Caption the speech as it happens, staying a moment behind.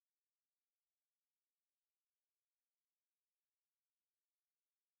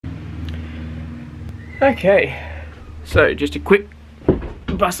Okay, so just a quick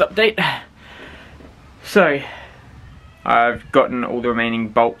bus update. So, I've gotten all the remaining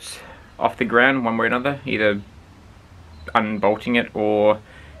bolts off the ground one way or another, either unbolting it or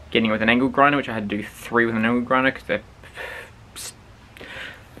getting it with an angle grinder, which I had to do 3 with an angle grinder because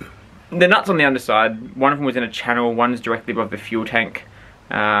the nuts on the underside, one of them was in a channel, one's directly above the fuel tank,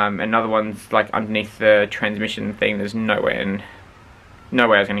 another one's like underneath the transmission thing. There's no way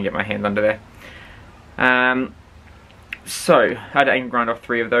I was going to get my hands under there. So, I had to angle grind off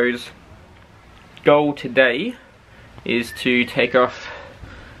 3 of those. Goal today is to take off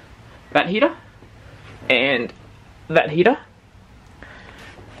that heater and that heater,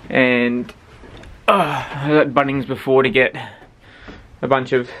 and I was at Bunnings before to get a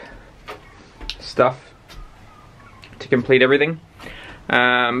bunch of stuff to complete everything,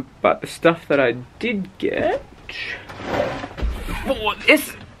 but the stuff that I did get for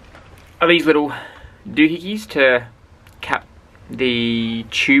this are these little doohickeys to cap the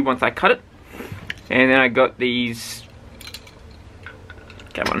tube once I cut it, and then I got these,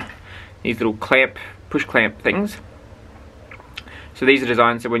 these little push clamp things. So these are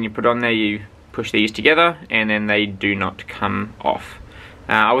designed so when you put on there, you push these together and then they do not come off.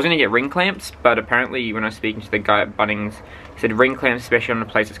 I was going to get ring clamps, but apparently when I was speaking to the guy at Bunnings, he said ring clamps, especially on a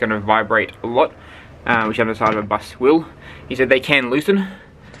place that's going to vibrate a lot, which on the side of a bus will, he said they can loosen,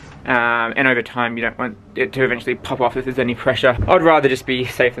 and over time you don't want it to eventually pop off if there's any pressure. I'd rather just be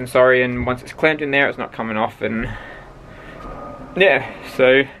safe than sorry, and once it's clamped in there, it's not coming off, and yeah,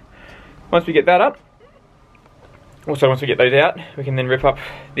 so once we get that up, also once we get those out, we can then rip up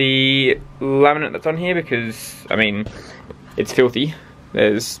the laminate that's on here, because, I mean, it's filthy.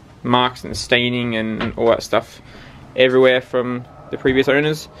 There's marks and staining and all that stuff everywhere from the previous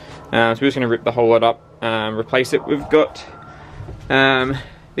owners. So we're just going to rip the whole lot up, replace it. We've got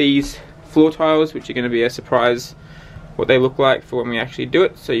these floor tiles, which are going to be a surprise what they look like for when we actually do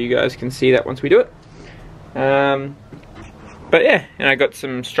it, so you guys can see that once we do it. But yeah, and I got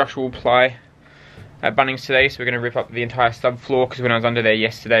some structural ply at Bunnings today, so we're going to rip up the entire subfloor, because when I was under there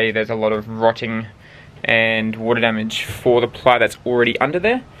yesterday, there's a lot of rotting and water damage for the ply that's already under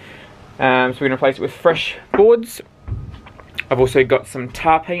there. So we're going to replace it with fresh boards. I've also got some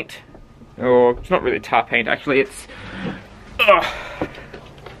tar paint, or it's not really tar paint actually, it's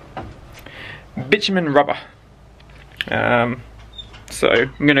bitumen rubber. So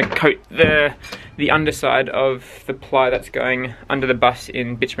I'm going to coat the underside of the ply that's going under the bus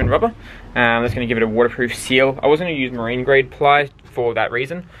in bitumen rubber. That's going to give it a waterproof seal. I was going to use marine grade ply for that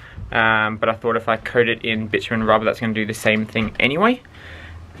reason, but I thought if I coat it in bitumen rubber, that's going to do the same thing anyway.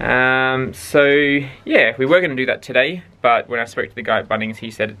 So yeah, we were going to do that today, but when I spoke to the guy at Bunnings,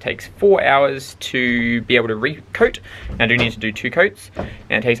 he said it takes 4 hours to be able to recoat, and I do need to do 2 coats, and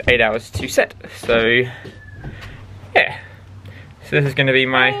it takes 8 hours to set. So yeah, so this is going to be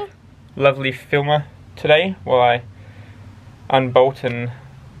my lovely filmer today while I unbolt and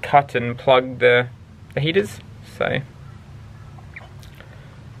cut and plug the heaters. So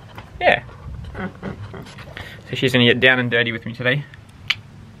yeah, so she's going to get down and dirty with me today.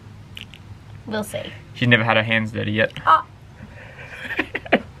 We'll see. She's never had her hands dirty yet. Oh.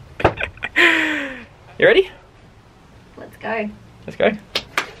 You ready? Let's go. Let's go.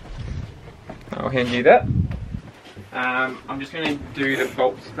 I'll hand you that. I'm just going to do the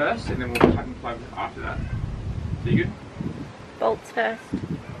bolts first, and then we'll cut and plug after that. So you good? Bolts first.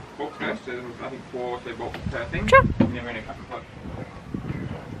 Bolts first, so I think 4 bolts per thing. Sure. And then we're going to cut and plug.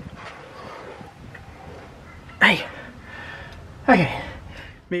 Hey. Okay.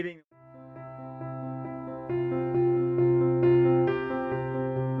 Me being...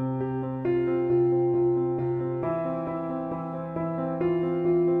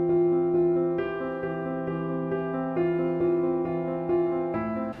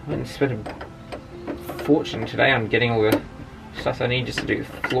 I spent a fortune today on getting all the stuff I need just to do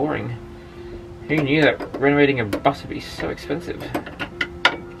the flooring. Who knew that renovating a bus would be so expensive?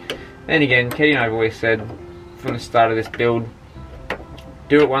 Then again, Katie and I have always said from the start of this build,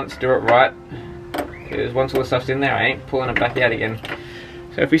 do it once, do it right, because once all the stuff's in there, I ain't pulling it back out again.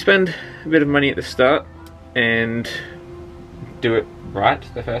 So if we spend a bit of money at the start and do it right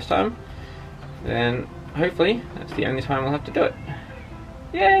the first time, then hopefully that's the only time we'll have to do it.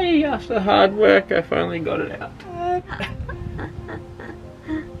 Yay! After hard work, I finally got it out.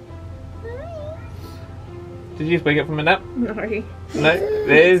 Did you just wake up from a nap? No. No?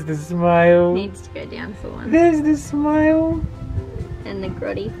 There's the smile. Needs to go down for one. There's the smile. And the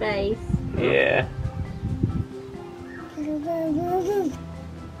grotty face. Yeah.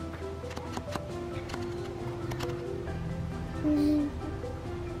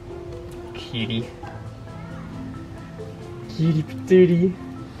 Cutie. Cutie patootie.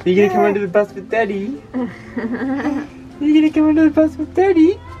 Are you gonna come under the bus with Daddy? Are you gonna come under the bus with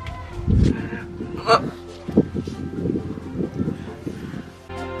Daddy?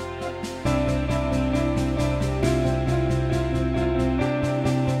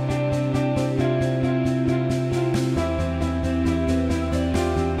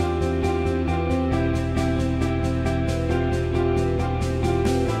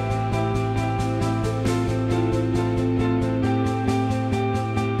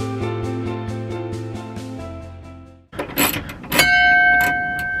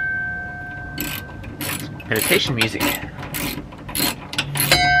 Meditation music.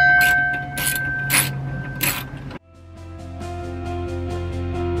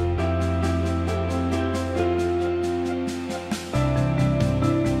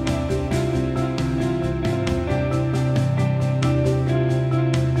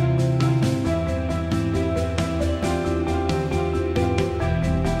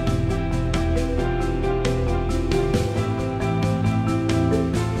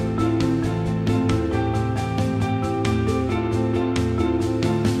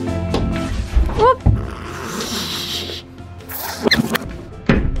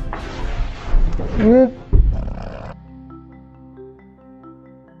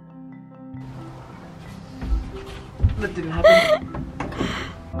 That didn't happen.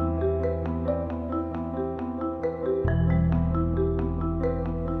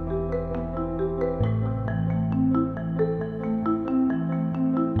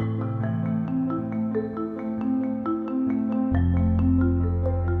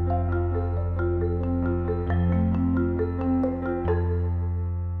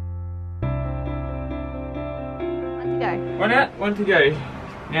 One to go. One out, one to go.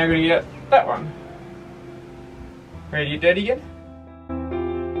 Now we're gonna get that one. Ready to get dirty again?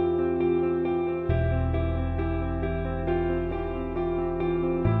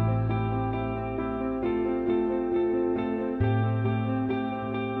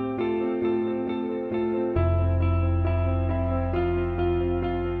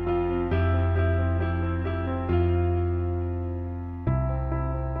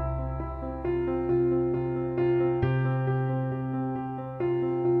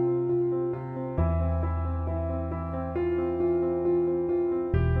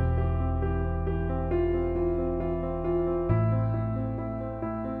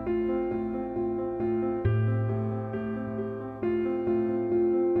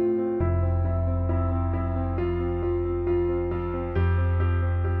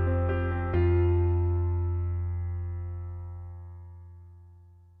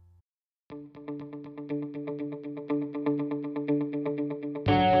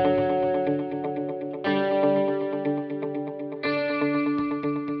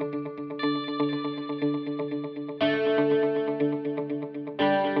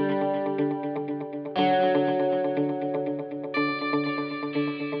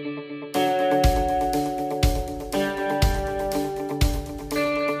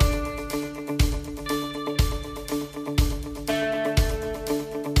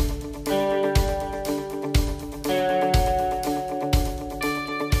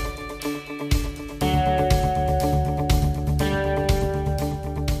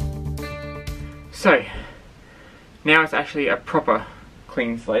 So, now it's actually a proper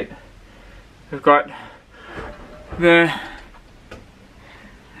clean slate. We've got the,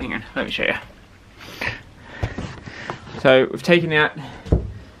 hang on, let me show you. So we've taken out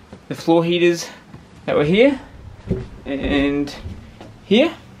the floor heaters that were here and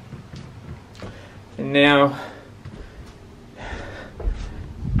here, and now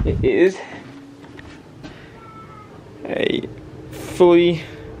it is a fully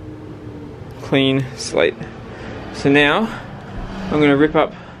clean slate. So now I'm going to rip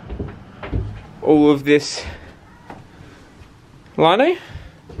up all of this lino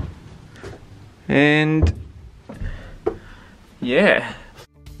and yeah.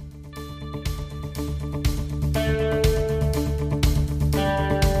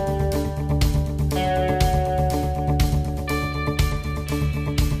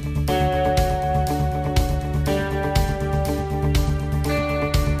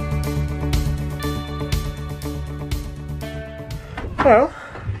 Well,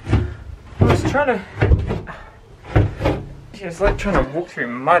 I was trying to, it's like trying to walk through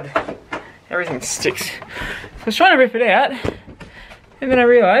mud. Everything sticks. So I was trying to rip it out, and then I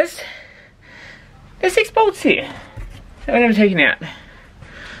realised there's 6 bolts here that were never taken out.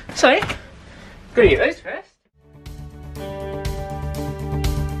 So, gotta get those first.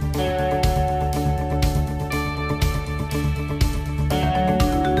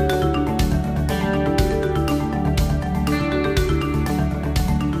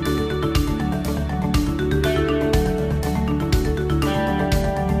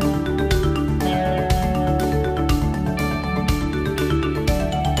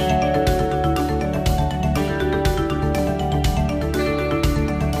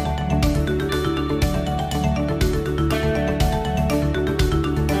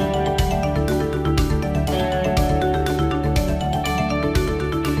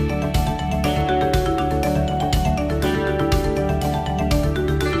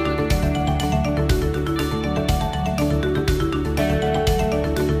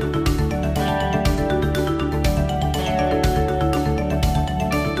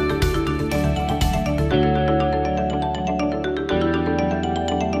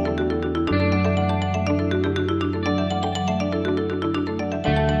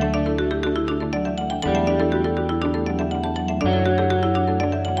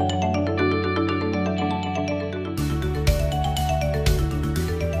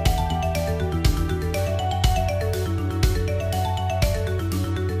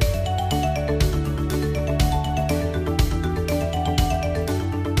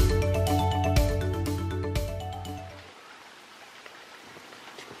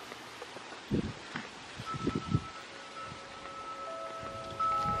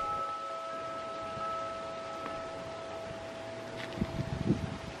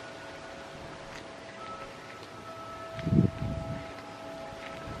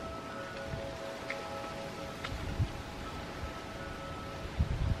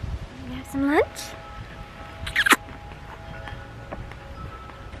 have some lunch.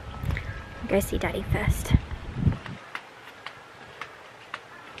 Go see Daddy first.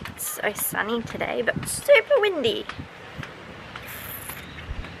 It's so sunny today, but super windy.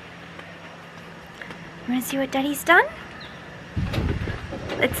 Want to see what Daddy's done?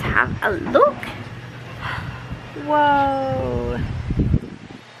 Let's have a look. Whoa.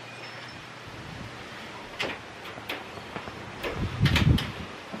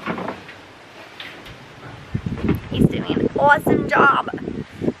 He's doing an awesome job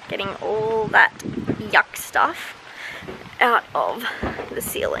getting all that yuck stuff out of the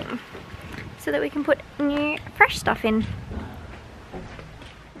ceiling so that we can put new fresh stuff in.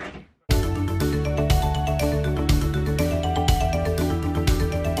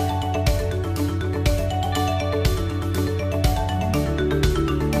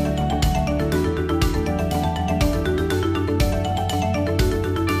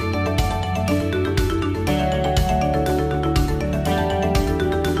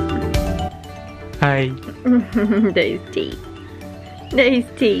 Hi. Those teeth. Those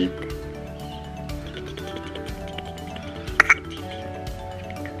teeth.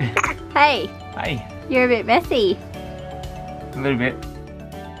 Hey. Hi. You're a bit messy. A little bit.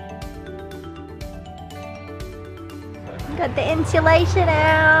 Got the insulation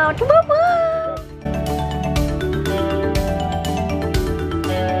out. Woo woo!